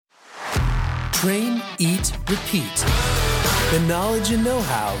Train, Eat, Repeat. The knowledge and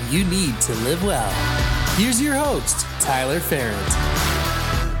know-how you need to live well. Here's your host, Tyler Ferrand.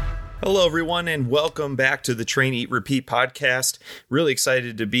 Hello, everyone, and welcome back to the Train, Eat, Repeat podcast. Really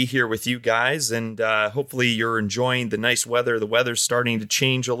excited to be here with you guys, and hopefully you're enjoying the nice weather. The weather's starting to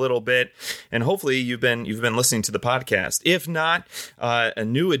change a little bit, and hopefully you've been listening to the podcast. If not, a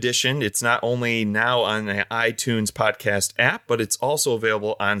new edition. It's not only now on the iTunes podcast app, but it's also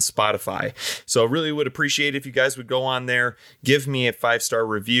available on Spotify. So I really would appreciate if you guys would go on there, give me a 5-star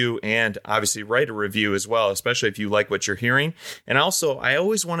review, and obviously write a review as well, especially if you like what you're hearing. And also, I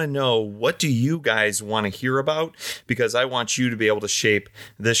always want to know, what do you guys want to hear about? Because I want you to be able to shape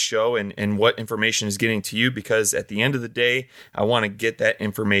this show and what information is getting to you, because at the end of the day, I want to get that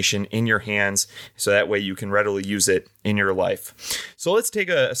information in your hands so that way you can readily use it in your life. So let's take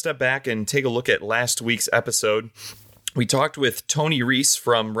a step back and take a look at last week's episode. We talked with Tony Reese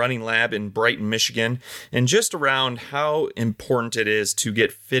from Running Lab in Brighton, Michigan, and just around how important it is to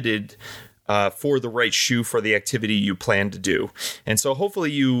get fitted for the right shoe for the activity you plan to do. And so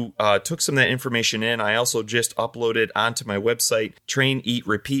hopefully you took some of that information in. I also just uploaded onto my website,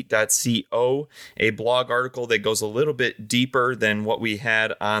 traineatrepeat.co, a blog article that goes a little bit deeper than what we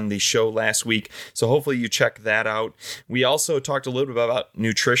had on the show last week. So hopefully you check that out. We also talked a little bit about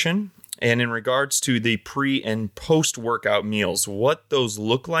nutrition, and in regards to the pre and post workout meals, what those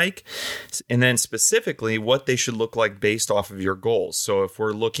look like, and then specifically what they should look like based off of your goals. So if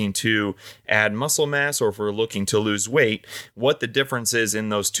we're looking to add muscle mass or if we're looking to lose weight, what the difference is in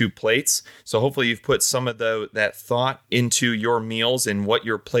those two plates. So hopefully you've put some of that thought into your meals and what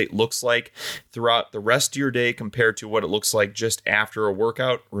your plate looks like throughout the rest of your day compared to what it looks like just after a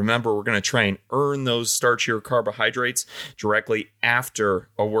workout. Remember, we're going to try and earn those starchier carbohydrates directly after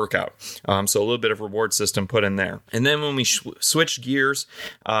a workout. So a little bit of reward system put in there. And then when we switched gears,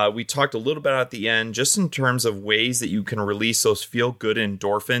 we talked a little bit at the end, just in terms of ways that you can release those feel-good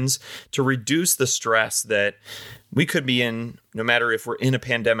endorphins to reduce the stress that we could be in, no matter if we're in a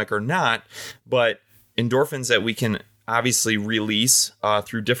pandemic or not, but endorphins that we can obviously release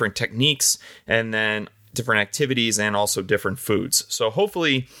through different techniques and then different activities and also different foods. So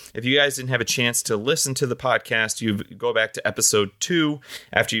hopefully, if you guys didn't have a chance to listen to the podcast, you go back to episode 2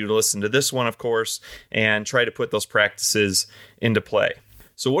 after you listen to this one, of course, and try to put those practices into play.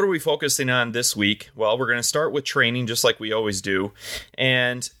 So what are we focusing on this week? Well, we're going to start with training, just like we always do.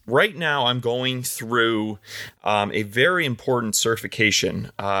 And right now I'm going through a very important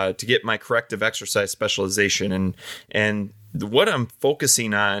certification to get my corrective exercise specialization. And what I'm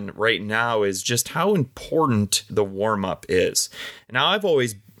focusing on right now is just how important the warm-up is. Now,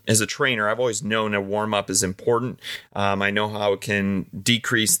 as a trainer, I've always known a warm-up is important. I know how it can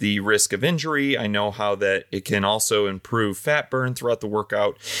decrease the risk of injury. I know how that it can also improve fat burn throughout the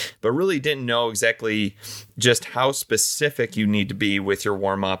workout, but really didn't know exactly just how specific you need to be with your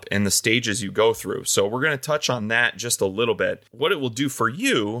warm-up and the stages you go through. So we're going to touch on that just a little bit. What it will do for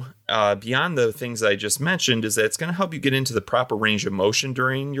you, beyond the things that I just mentioned, is that it's going to help you get into the proper range of motion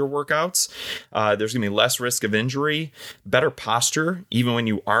during your workouts. There's going to be less risk of injury, better posture, even when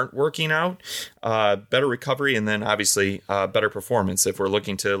you aren't working out, better recovery, and then obviously better performance. If we're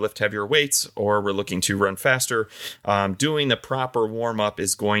looking to lift heavier weights or we're looking to run faster, doing the proper warm-up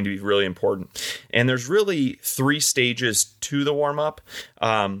is going to be really important. And there's really 3 stages to the warm-up.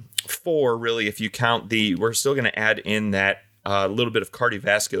 4 really, if you count we're still going to add in that a little bit of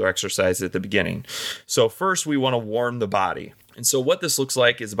cardiovascular exercise at the beginning. So first, we want to warm the body. And so what this looks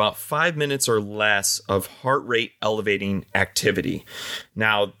like is about 5 minutes or less of heart rate elevating activity.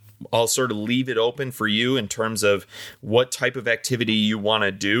 Now, I'll sort of leave it open for you in terms of what type of activity you want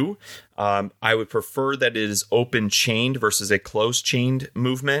to do. I would prefer that it is open chained versus a closed chained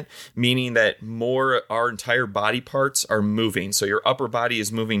movement, meaning that our entire body parts are moving. So your upper body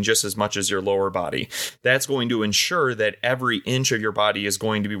is moving just as much as your lower body. That's going to ensure that every inch of your body is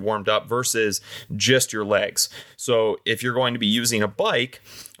going to be warmed up versus just your legs. So if you're going to be using a bike,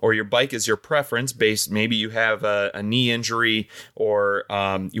 or your bike is your preference based, maybe you have a knee injury, or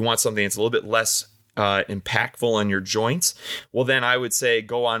you want something that's a little bit less impactful on your joints, well, then I would say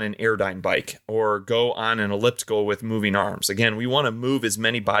go on an Airdyne bike or go on an elliptical with moving arms. Again, we want to move as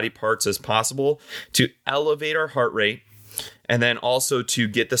many body parts as possible to elevate our heart rate, and then also to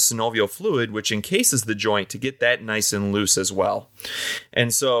get the synovial fluid, which encases the joint, to get that nice and loose as well.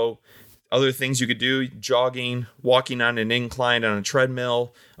 And so other things you could do: jogging, walking on an incline on a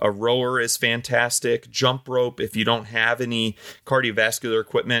treadmill, a rower is fantastic, jump rope if you don't have any cardiovascular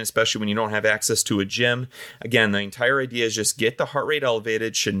equipment, especially when you don't have access to a gym. Again, the entire idea is just get the heart rate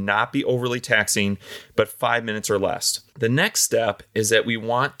elevated, should not be overly taxing, but 5 minutes or less. The next step is that we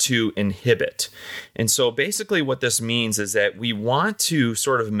want to inhibit. And so basically what this means is that we want to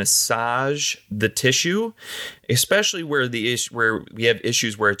sort of massage the tissue, especially where we have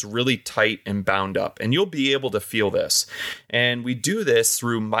issues where it's really tight and bound up. And you'll be able to feel this. And we do this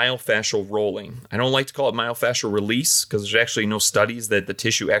through myofascial rolling. I don't like to call it myofascial release because there's actually no studies that the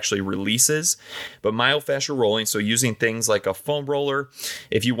tissue actually releases. But myofascial rolling, so using things like a foam roller,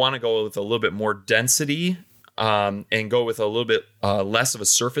 if you want to go with a little bit more density, and go with a little bit less of a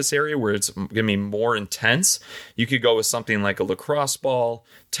surface area where it's going to be more intense, you could go with something like a lacrosse ball,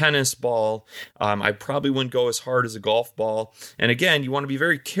 tennis ball. I probably wouldn't go as hard as a golf ball. And again, you want to be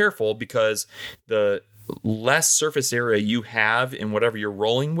very careful because the less surface area you have in whatever you're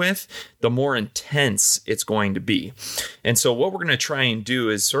rolling with, the more intense it's going to be. And so what we're going to try and do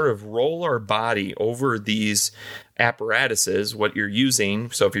is sort of roll our body over these apparatuses, what you're using.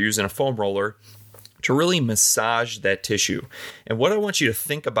 So if you're using a foam roller, to really massage that tissue. And what I want you to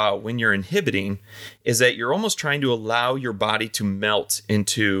think about when you're inhibiting is that you're almost trying to allow your body to melt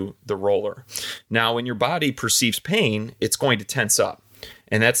into the roller. Now, when your body perceives pain, it's going to tense up.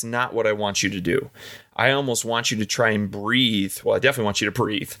 And that's not what I want you to do. I almost want you to try and breathe. Well, I definitely want you to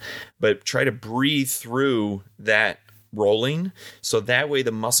breathe, but try to breathe through that rolling so that way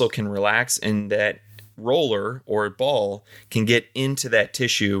the muscle can relax and that roller or ball can get into that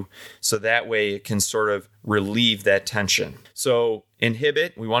tissue so that way it can sort of relieve that tension. So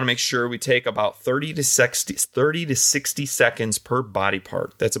inhibit, we want to make sure we take about 30 to 60 seconds per body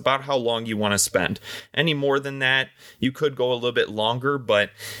part. That's about how long you want to spend. Any more than that, you could go a little bit longer,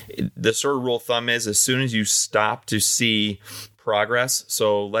 but the sort of rule of thumb is as soon as you stop to see progress,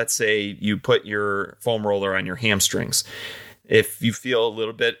 so let's say you put your foam roller on your hamstrings. If you feel a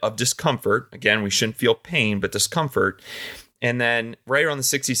little bit of discomfort, again, we shouldn't feel pain, but discomfort. And then right around the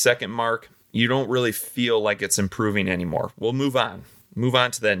 60-second mark, you don't really feel like it's improving anymore. We'll move on. Move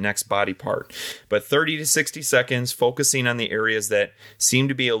on to that next body part. But 30 to 60 seconds, focusing on the areas that seem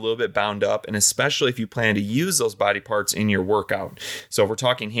to be a little bit bound up, and especially if you plan to use those body parts in your workout. So if we're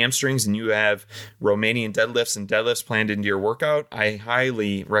talking hamstrings and you have Romanian deadlifts and deadlifts planned into your workout, I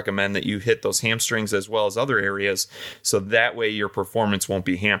highly recommend that you hit those hamstrings as well as other areas, so that way your performance won't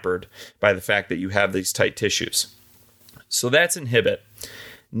be hampered by the fact that you have these tight tissues. So that's inhibit.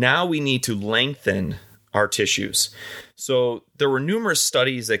 Now we need to lengthen our tissues. So there were numerous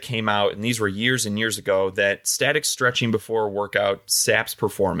studies that came out, and these were years and years ago, that static stretching before a workout saps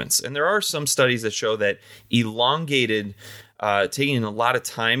performance. And there are some studies that show that elongated, taking a lot of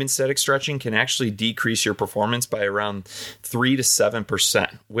time in static stretching can actually decrease your performance by around 3 to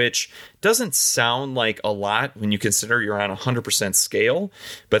 7%, which doesn't sound like a lot when you consider you're on a 100% scale,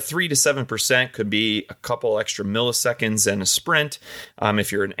 but 3 to 7% could be a couple extra milliseconds in a sprint.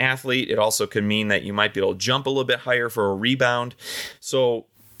 If you're an athlete, it also could mean that you might be able to jump a little bit higher for a rebound. So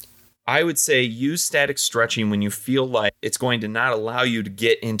I would say use static stretching when you feel like it's going to not allow you to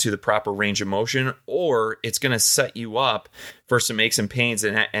get into the proper range of motion, or it's going to set you up for some aches and pains,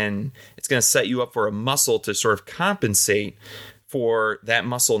 and it's going to set you up for a muscle to sort of compensate for that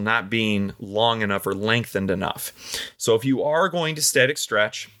muscle not being long enough or lengthened enough. So if you are going to static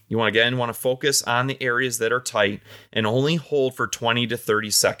stretch, you want to focus on the areas that are tight and only hold for 20 to 30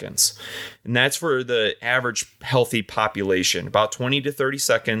 seconds. And that's for the average healthy population, about 20 to 30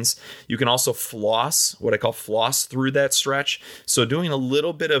 seconds. You can also floss, what I call floss through that stretch. So doing a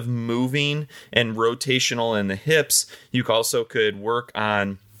little bit of moving and rotational in the hips. You also could work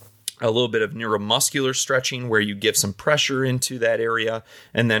on a little bit of neuromuscular stretching where you give some pressure into that area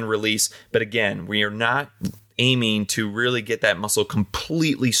and then release. But again, we are not aiming to really get that muscle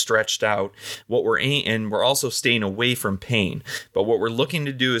completely stretched out. And we're also staying away from pain. But what we're looking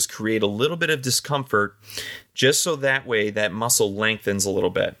to do is create a little bit of discomfort just so that way that muscle lengthens a little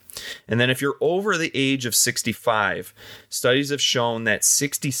bit. And then if you're over the age of 65, studies have shown that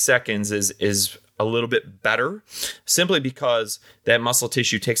 60 seconds is a little bit better, simply because that muscle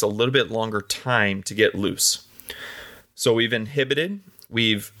tissue takes a little bit longer time to get loose. So we've inhibited,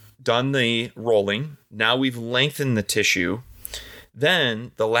 we've done the rolling, now we've lengthened the tissue.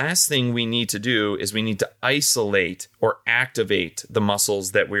 Then the last thing we need to do is we need to isolate or activate the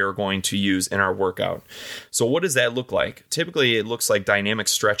muscles that we are going to use in our workout. So what does that look like? Typically, it looks like dynamic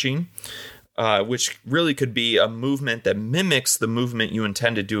stretching, which really could be a movement that mimics the movement you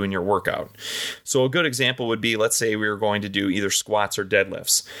intend to do in your workout. So a good example would be, let's say we were going to do either squats or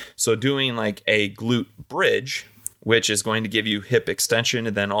deadlifts. So doing like a glute bridge which is going to give you hip extension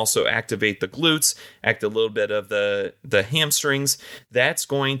and then also activate the glutes, act a little bit of the hamstrings. That's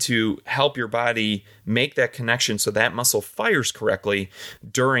going to help your body make that connection so that muscle fires correctly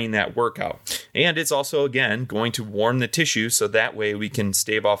during that workout. And it's also, again, going to warm the tissue so that way we can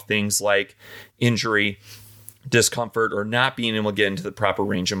stave off things like injury, discomfort, or not being able to get into the proper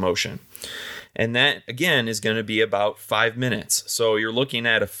range of motion. And that, again, is going to be about 5 minutes. So you're looking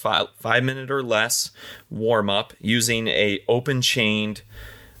at a 5-minute or less warm-up using a open-chained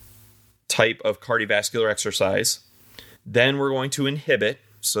type of cardiovascular exercise. Then we're going to inhibit.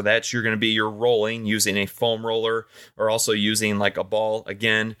 So that's you're going to be your rolling using a foam roller or also using like a ball.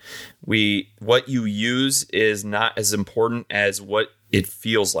 Again, what you use is not as important as what it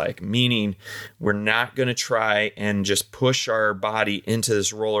feels like, meaning we're not going to try and just push our body into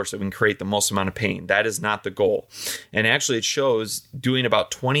this roller so we can create the most amount of pain. That is not the goal. And actually it shows doing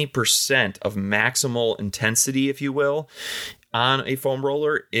about 20% of maximal intensity, if you will, on a foam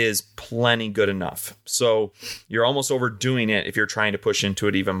roller is plenty good enough. So you're almost overdoing it if you're trying to push into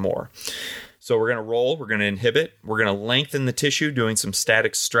it even more. So we're going to roll, we're going to inhibit, we're going to lengthen the tissue doing some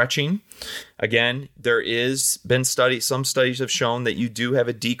static stretching. Again, there is been some studies have shown that you do have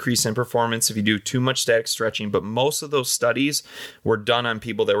a decrease in performance if you do too much static stretching, but most of those studies were done on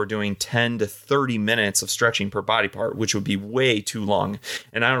people that were doing 10 to 30 minutes of stretching per body part, which would be way too long.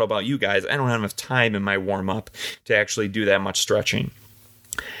 And I don't know about you guys, I don't have enough time in my warm-up to actually do that much stretching.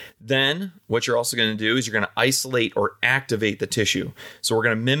 Then what you're also going to do is you're going to isolate or activate the tissue. So we're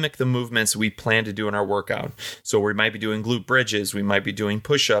going to mimic the movements we plan to do in our workout. So we might be doing glute bridges. We might be doing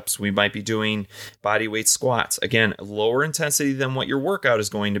push-ups. We might be doing body weight squats. Again, lower intensity than what your workout is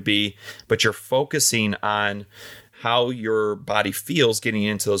going to be, but you're focusing on how your body feels getting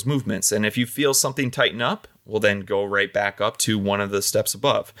into those movements. And if you feel something tighten up, well, then go right back up to one of the steps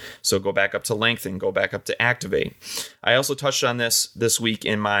above. So go back up to lengthen, go back up to activate. I also touched on this week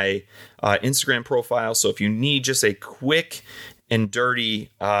in my Instagram profile. So if you need just a quick and dirty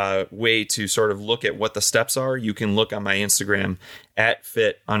way to sort of look at what the steps are, you can look on my Instagram at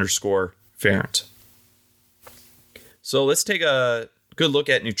fit_Ferrant. So let's take a good look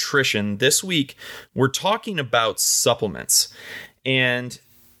at nutrition. This week, we're talking about supplements. And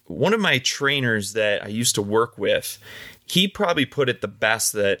one of my trainers that I used to work with, he probably put it the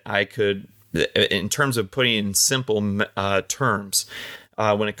best that I could in terms of putting in simple terms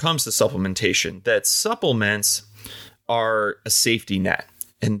when it comes to supplementation, that supplements are a safety net.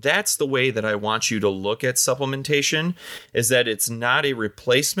 And that's the way that I want you to look at supplementation, is that it's not a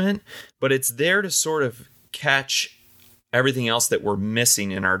replacement, but it's there to sort of catch everything else that we're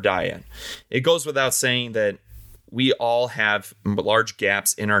missing in our diet. It goes without saying that we all have large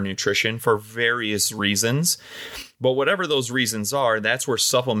gaps in our nutrition for various reasons. But whatever those reasons are, that's where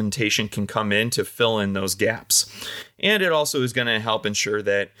supplementation can come in to fill in those gaps. And it also is going to help ensure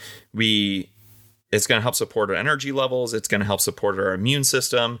that it's going to help support our energy levels. It's going to help support our immune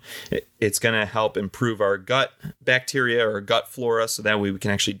system. It's going to help improve our gut bacteria or gut flora so that way we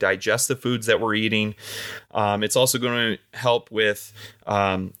can actually digest the foods that we're eating. It's also going to help with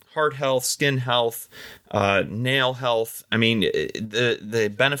heart health, skin health, nail health. I mean,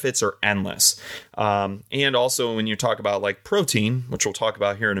 the benefits are endless. And also when you talk about like protein, which we'll talk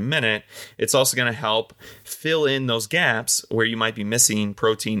about here in a minute, it's also going to help fill in those gaps where you might be missing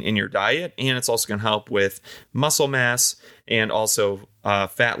protein in your diet. And it's also going to help with muscle mass and also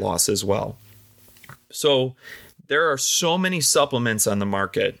fat loss as well. So there are so many supplements on the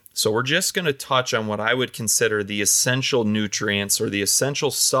market. So we're just going to touch on what I would consider the essential nutrients or the essential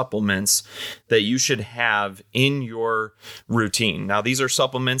supplements that you should have in your routine. Now, these are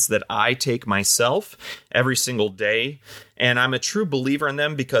supplements that I take myself every single day, and I'm a true believer in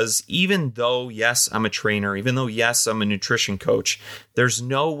them because even though, yes, I'm a trainer, even though, yes, I'm a nutrition coach, there's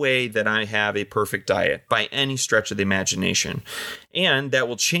no way that I have a perfect diet by any stretch of the imagination. And that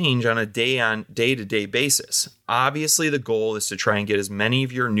will change on a day-to-day basis. Obviously, the goal is to try and get as many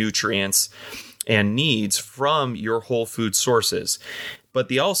of your nutrients and needs from your whole food sources. But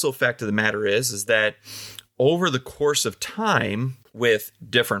the also fact of the matter is that over the course of time, with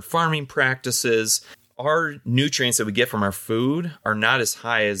different farming practices, our nutrients that we get from our food are not as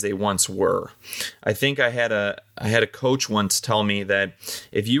high as they once were. I think I had a coach once tell me that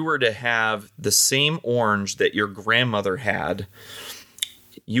if you were to have the same orange that your grandmother had,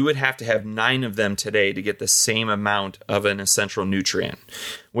 you would have to have 9 of them today to get the same amount of an essential nutrient,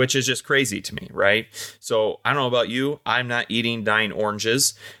 which is just crazy to me, right? So I don't know about you. I'm not eating 9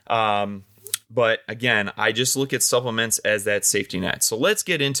 oranges. But again, I just look at supplements as that safety net. So let's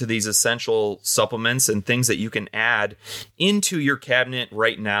get into these essential supplements and things that you can add into your cabinet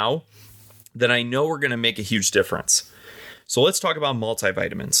right now that I know are going to make a huge difference. So let's talk about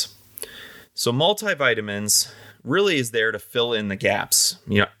multivitamins. So multivitamins really is there to fill in the gaps,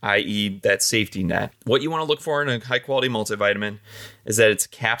 i.e. that safety net. What you want to look for in a high quality multivitamin is that it's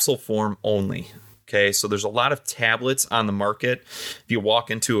capsule form only. Okay, so there's a lot of tablets on the market. If you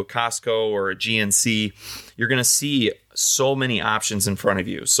walk into a Costco or a GNC, you're going to see so many options in front of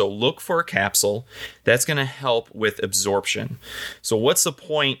you. So look for a capsule that's going to help with absorption. So what's the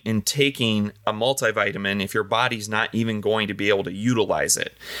point in taking a multivitamin if your body's not even going to be able to utilize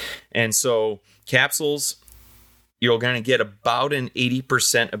it? And so capsules, you're going to get about an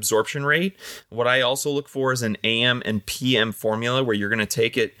 80% absorption rate. What I also look for is an AM and PM formula where you're going to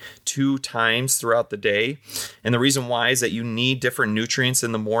take it 2 times throughout the day. And the reason why is that you need different nutrients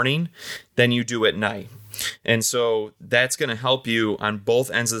in the morning than you do at night. And so that's going to help you on both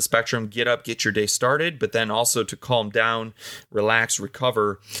ends of the spectrum, get up, get your day started, but then also to calm down, relax,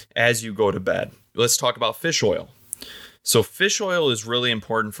 recover as you go to bed. Let's talk about fish oil. So fish oil is really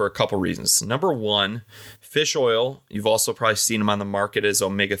important for a couple reasons. Number one, fish oil, you've also probably seen them on the market as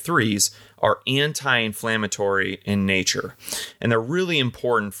omega-3s, are anti-inflammatory in nature. And they're really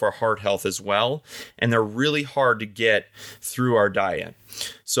important for heart health as well. And they're really hard to get through our diet.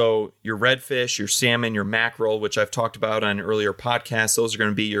 So your redfish, your salmon, your mackerel, which I've talked about on earlier podcasts, those are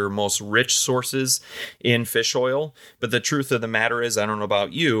going to be your most rich sources in fish oil. But the truth of the matter is, I don't know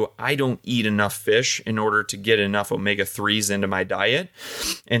about you, I don't eat enough fish in order to get enough omega-3s into my diet.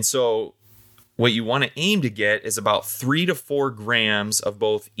 And so what you want to aim to get is about 3 to 4 grams of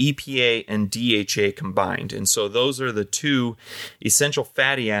both EPA and DHA combined. And so those are the 2 essential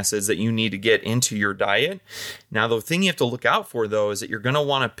fatty acids that you need to get into your diet. Now, the thing you have to look out for, though, is that you're going to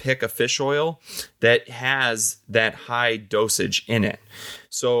want to pick a fish oil that has that high dosage in it.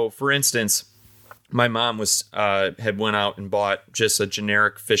 So, for instance, my mom had went out and bought just a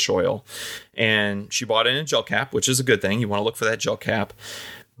generic fish oil, and she bought it in a gel cap, which is a good thing. You want to look for that gel cap.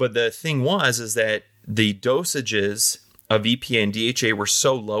 But the thing is that the dosages of EPA and DHA were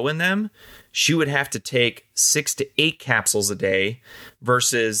so low in them, she would have to take 6 to 8 capsules a day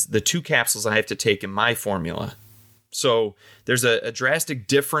versus the 2 capsules I have to take in my formula. So there's a drastic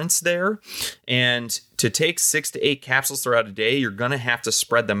difference there. And to take 6 to 8 capsules throughout a day, you're going to have to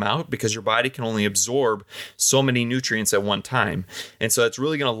spread them out because your body can only absorb so many nutrients at one time. And so it's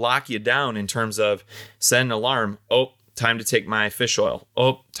really going to lock you down in terms of set an alarm. Oh, time to take my fish oil.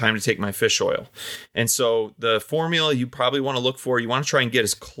 Oh, time to take my fish oil. And so the formula you probably want to look for, you want to try and get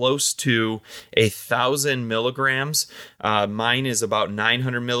as close to 1,000 milligrams. Mine is about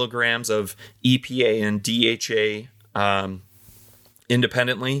 900 milligrams of EPA and DHA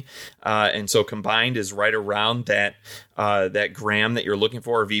independently. And so combined is right around that gram that you're looking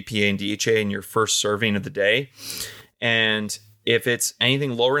for of EPA and DHA in your first serving of the day. And if it's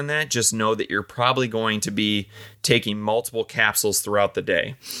anything lower than that, just know that you're probably going to be taking multiple capsules throughout the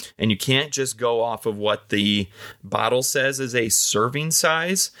day. And you can't just go off of what the bottle says is a serving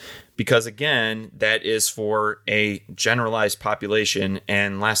size, because again, that is for a generalized population.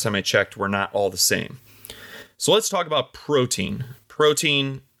 And last time I checked, we're not all the same. So let's talk about protein.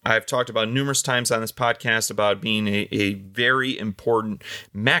 Protein, I've talked about numerous times on this podcast about being a very important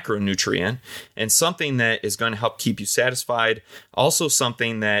macronutrient and something that is going to help keep you satisfied. Also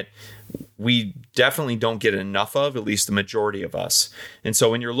something that we definitely don't get enough of, at least the majority of us. And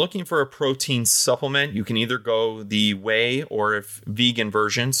so when you're looking for a protein supplement, you can either go the whey or if vegan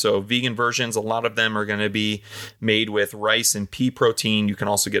version. So vegan versions, a lot of them are going to be made with rice and pea protein. You can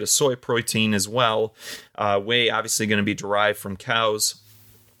also get a soy protein as well. Whey obviously going to be derived from cows.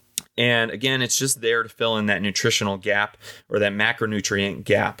 And again, it's just there to fill in that nutritional gap or that macronutrient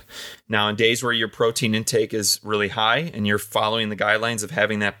gap. Now, in days where your protein intake is really high and you're following the guidelines of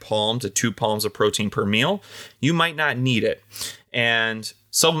having that palm to 2 palms of protein per meal, you might not need it. And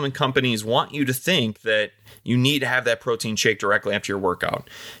supplement companies want you to think that you need to have that protein shake directly after your workout.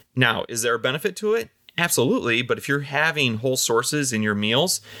 Now, is there a benefit to it? Absolutely. But if you're having whole sources in your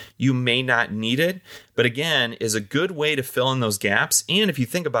meals, you may not need it. But again, is a good way to fill in those gaps. And if you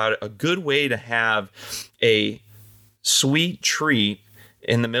think about it, a good way to have a sweet treat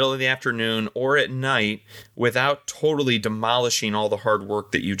in the middle of the afternoon or at night without totally demolishing all the hard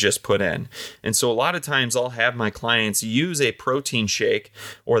work that you just put in. And so a lot of times I'll have my clients use a protein shake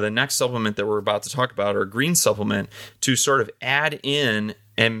or the next supplement that we're about to talk about, or a green supplement, to sort of add in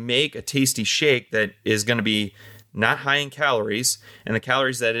and make a tasty shake that is going to be not high in calories. And the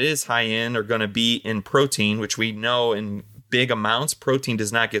calories that it is high in are going to be in protein, which we know in big amounts, protein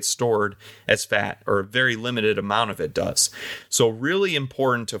does not get stored as fat, or a very limited amount of it does. So really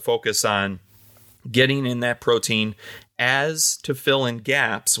important to focus on getting in that protein, as to fill in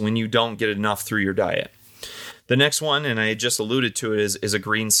gaps when you don't get enough through your diet. The next one, and I just alluded to it, is a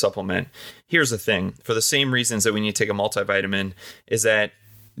green supplement. Here's the thing. For the same reasons that we need to take a multivitamin, is that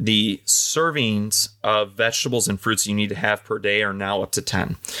the servings of vegetables and fruits you need to have per day are now up to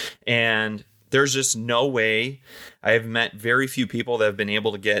 10. And there's just no way. I have met very few people that have been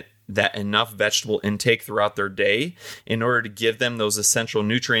able to get that enough vegetable intake throughout their day in order to give them those essential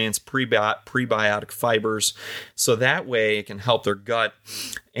nutrients, prebiotic fibers, so that way it can help their gut.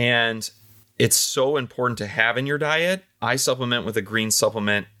 And it's so important to have in your diet. I supplement with a green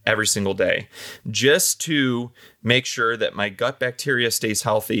supplement every single day just to make sure that my gut bacteria stays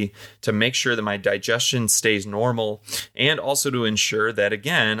healthy, to make sure that my digestion stays normal, and also to ensure that,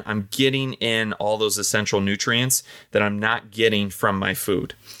 again, I'm getting in all those essential nutrients that I'm not getting from my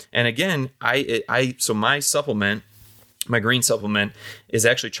food. And again, so my supplement, my green supplement, is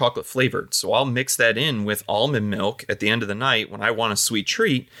actually chocolate flavored. So I'll mix that in with almond milk at the end of the night when I want a sweet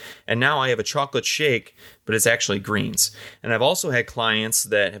treat. And now I have a chocolate shake, but it's actually greens. And I've also had clients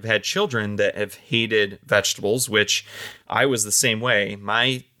that have had children that have hated vegetables, which I was the same way.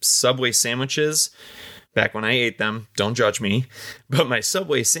 My Subway sandwiches, back when I ate them, don't judge me, but my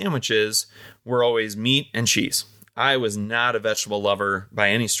Subway sandwiches were always meat and cheese. I was not a vegetable lover by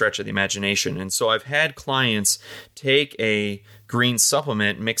any stretch of the imagination. And so I've had clients take a green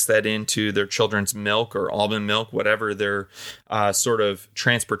supplement, mix that into their children's milk or almond milk, whatever their sort of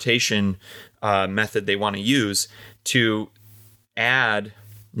transportation method they want to use, to add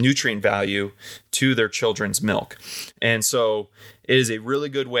nutrient value to their children's milk. And so it is a really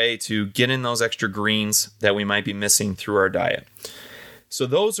good way to get in those extra greens that we might be missing through our diet. So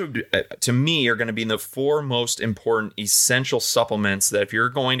those are, to me, are going to be the four most important essential supplements that if you're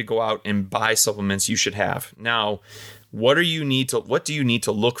going to go out and buy supplements, you should have. Now, what do you need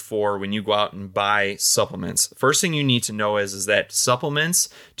to look for when you go out and buy supplements? The first thing you need to know is that supplements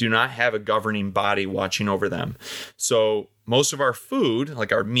do not have a governing body watching over them. So most of our food,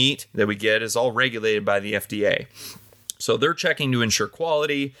 like our meat that we get, is all regulated by the FDA. So they're checking to ensure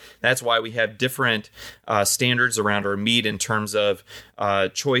quality. That's why we have different standards around our meat in terms of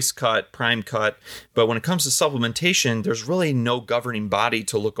choice cut, prime cut. But when it comes to supplementation, there's really no governing body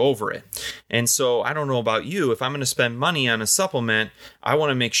to look over it. And so I don't know about you, if I'm going to spend money on a supplement, I want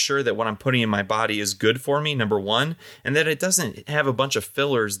to make sure that what I'm putting in my body is good for me, number one, and that it doesn't have a bunch of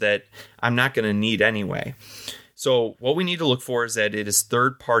fillers that I'm not going to need anyway. So what we need to look for is that it is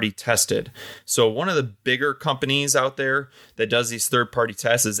third-party tested. So one of the bigger companies out there that does these third-party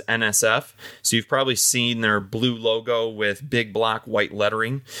tests is NSF. So you've probably seen their blue logo with big block white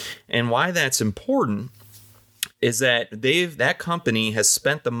lettering. And why that's important is that that company has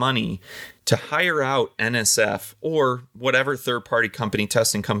spent the money to hire out NSF or whatever third-party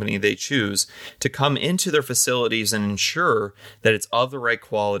testing company they choose to come into their facilities and ensure that it's of the right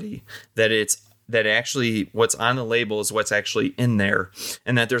quality, that actually what's on the label is what's actually in there,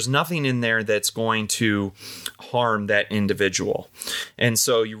 and that there's nothing in there that's going to harm that individual. And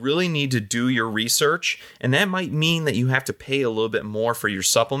so you really need to do your research, and that might mean that you have to pay a little bit more for your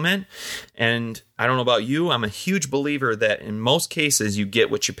supplement. And I don't know about you, I'm a huge believer that in most cases you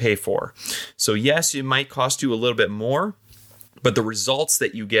get what you pay for. So yes, it might cost you a little bit more, but the results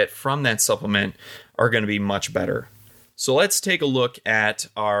that you get from that supplement are going to be much better. So let's take a look at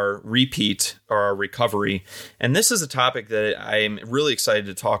our repeat or our recovery. And this is a topic that I'm really excited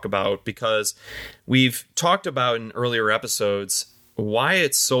to talk about because we've talked about in earlier episodes why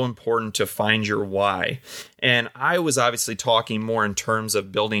it's so important to find your why. And I was obviously talking more in terms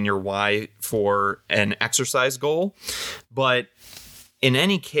of building your why for an exercise goal. But in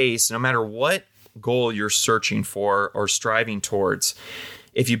any case, no matter what goal you're searching for or striving towards,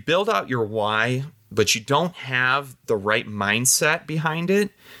 if you build out your why, but you don't have the right mindset behind it,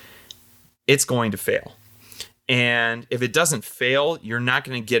 it's going to fail. And if it doesn't fail, you're not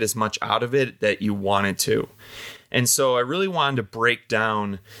going to get as much out of it that you wanted to. And so I really wanted to break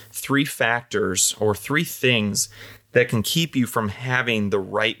down 3 factors or 3 things that can keep you from having the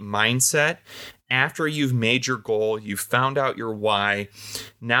right mindset. After you've made your goal, you've found out your why,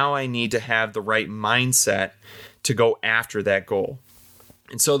 now I need to have the right mindset to go after that goal.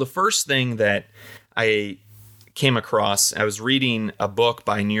 And so the first thing that I came across, I was reading a book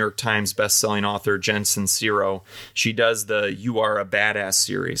by New York Times bestselling author Jen Sincero. She does the You Are a Badass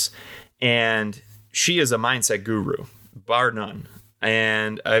series, and she is a mindset guru, bar none.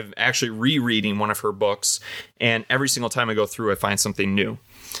 And I'm actually rereading one of her books, and every single time I go through, I find something new.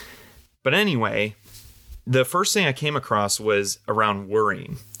 But anyway, the first thing I came across was around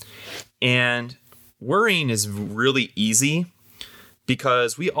worrying. And worrying is really easy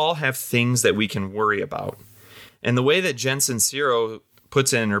because we all have things that we can worry about. And the way that Jen Sincero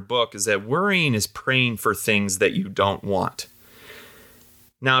puts it in her book is that worrying is praying for things that you don't want.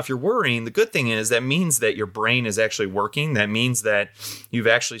 Now, if you're worrying, the good thing is that means that your brain is actually working. That means that you've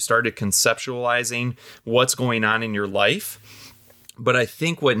actually started conceptualizing what's going on in your life. But I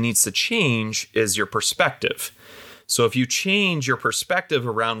think what needs to change is your perspective. So if you change your perspective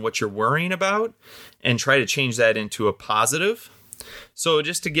around what you're worrying about and try to change that into a positive. So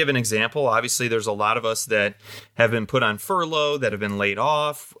just to give an example, obviously there's a lot of us that have been put on furlough, that have been laid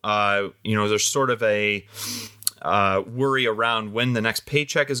off. There's sort of a worry around when the next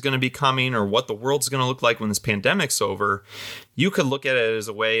paycheck is going to be coming or what the world's going to look like when this pandemic's over. You could look at it as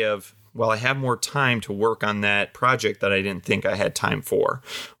a way of, well, I have more time to work on that project that I didn't think I had time for.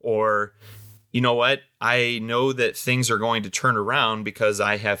 Or, you know what? I know that things are going to turn around because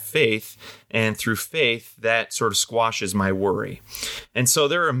I have faith, and through faith, that sort of squashes my worry. And so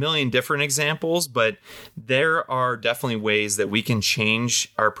there are a million different examples, but there are definitely ways that we can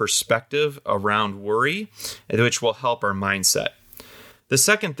change our perspective around worry, which will help our mindset. The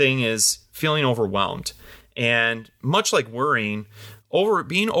second thing is feeling overwhelmed. And much like worrying,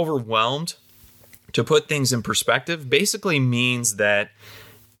 being overwhelmed, to put things in perspective, basically means that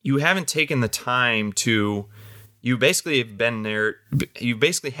you haven't taken the time you basically have been there, you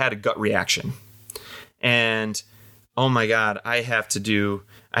basically had a gut reaction. And, oh my God, I have to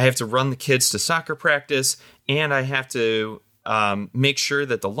run the kids to soccer practice, and I have to make sure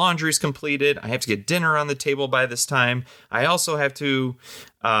that the laundry is completed. I have to get dinner on the table by this time. I also have to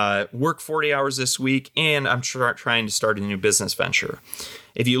work 40 hours this week, and I'm trying to start a new business venture.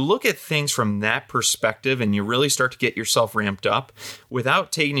 If you look at things from that perspective and you really start to get yourself ramped up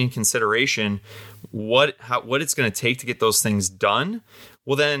without taking into consideration what it's going to take to get those things done,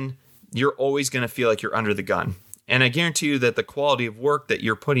 well, then you're always going to feel like you're under the gun. And I guarantee you that the quality of work that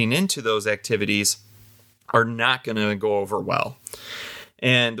you're putting into those activities are not going to go over well.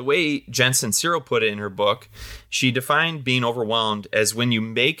 And the way Jen Sincero put it in her book, she defined being overwhelmed as when you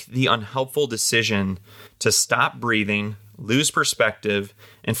make the unhelpful decision to stop breathing, lose perspective,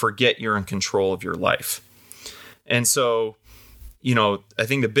 and forget you're in control of your life. And so, I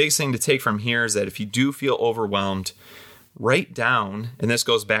think the biggest thing to take from here is that if you do feel overwhelmed, write down, and this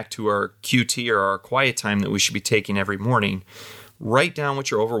goes back to our QT or our quiet time that we should be taking every morning, write down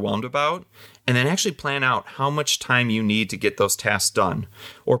what you're overwhelmed about, and then actually plan out how much time you need to get those tasks done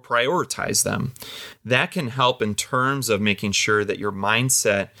or prioritize them. That can help in terms of making sure that your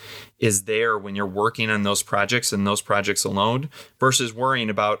mindset is there when you're working on those projects and those projects alone versus worrying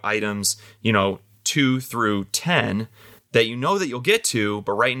about items, 2 through 10 that you know that you'll get to,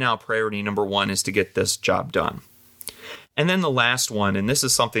 but right now priority number 1 is to get this job done. And then the last one, and this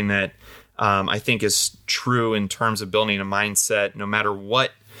is something that I think is true in terms of building a mindset, no matter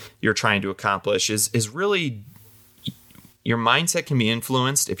what you're trying to accomplish, is really your mindset can be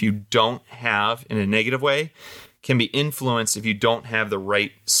influenced if you don't have, in a negative way, can be influenced if you don't have the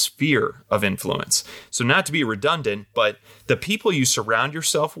right sphere of influence. So not to be redundant, but the people you surround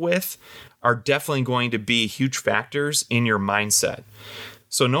yourself with are definitely going to be huge factors in your mindset.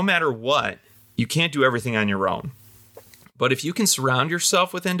 So no matter what, you can't do everything on your own. But if you can surround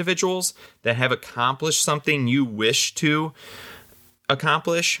yourself with individuals that have accomplished something you wish to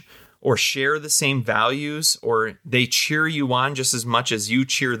accomplish, or share the same values, or they cheer you on just as much as you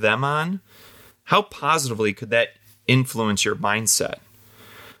cheer them on, how positively could that influence your mindset?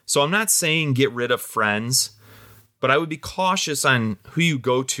 So I'm not saying get rid of friends, but I would be cautious on who you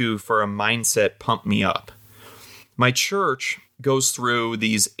go to for a mindset pump me up. My church goes through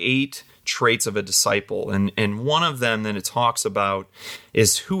these 8 traits of a disciple, and one of them that it talks about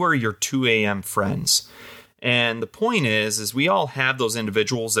is who are your 2 a.m. friends. And the point is we all have those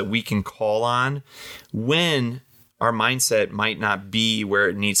individuals that we can call on when our mindset might not be where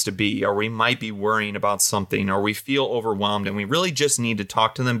it needs to be, or we might be worrying about something, or we feel overwhelmed, and we really just need to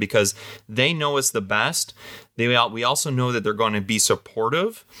talk to them because they know us the best. We also know that they're going to be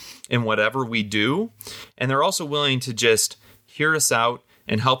supportive in whatever we do, and they're also willing to just hear us out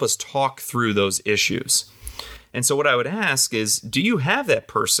and help us talk through those issues. And so what I would ask is, do you have that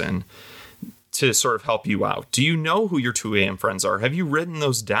person to sort of help you out? Do you know who your 2 a.m. friends are? Have you written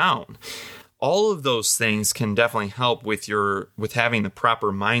those down? All of those things can definitely help with having the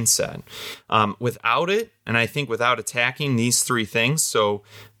proper mindset. Without it, and I think without attacking these 3 things, so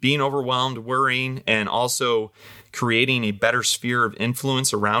being overwhelmed, worrying, and also creating a better sphere of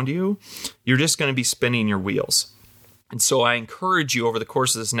influence around you, you're just going to be spinning your wheels. And so I encourage you over the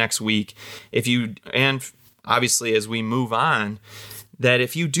course of this next week, and obviously as we move on, that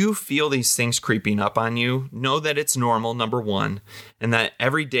if you do feel these things creeping up on you, know that it's normal, number one, and that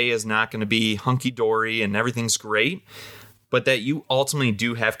every day is not going to be hunky-dory and everything's great, but that you ultimately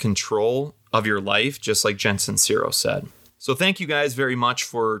do have control of your life, just like Jen Sincero said. So thank you guys very much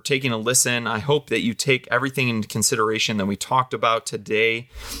for taking a listen. I hope that you take everything into consideration that we talked about today.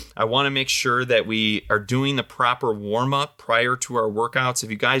 I want to make sure that we are doing the proper warm-up prior to our workouts. If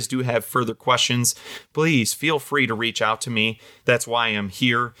you guys do have further questions, please feel free to reach out to me. That's why I'm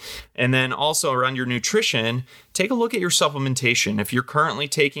here. And then also around your nutrition, take a look at your supplementation. If you're currently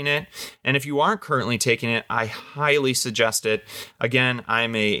taking it, and if you aren't currently taking it, I highly suggest it. Again,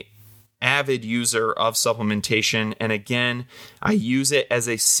 I'm a avid user of supplementation, and again, I use it as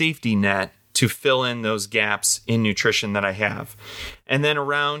a safety net to fill in those gaps in nutrition that I have. And then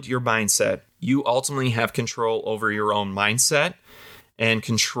around your mindset, you ultimately have control over your own mindset and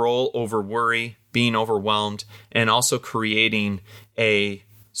control over worry, being overwhelmed, and also creating a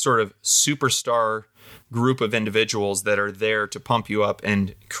sort of superstar group of individuals that are there to pump you up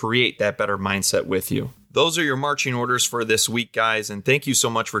and create that better mindset with you. Those are your marching orders for this week, guys, and thank you so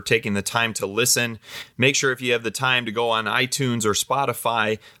much for taking the time to listen. Make sure if you have the time to go on iTunes or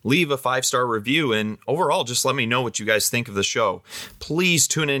Spotify, leave a 5-star review, and overall, just let me know what you guys think of the show. Please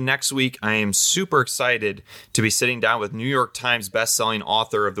tune in next week. I am super excited to be sitting down with New York Times bestselling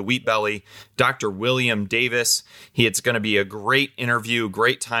author of The Wheat Belly, Dr. William Davis. It's going to be a great interview,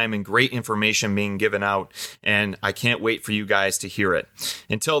 great time, and great information being given out, and I can't wait for you guys to hear it.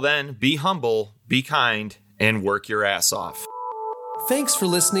 Until then, be humble, be kind, and work your ass off. Thanks for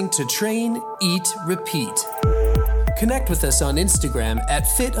listening to Train, Eat, Repeat. Connect with us on Instagram at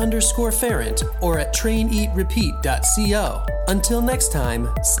fit_Ferrant or at traineatrepeat.co. Until next time,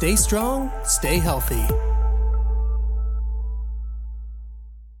 stay strong, stay healthy.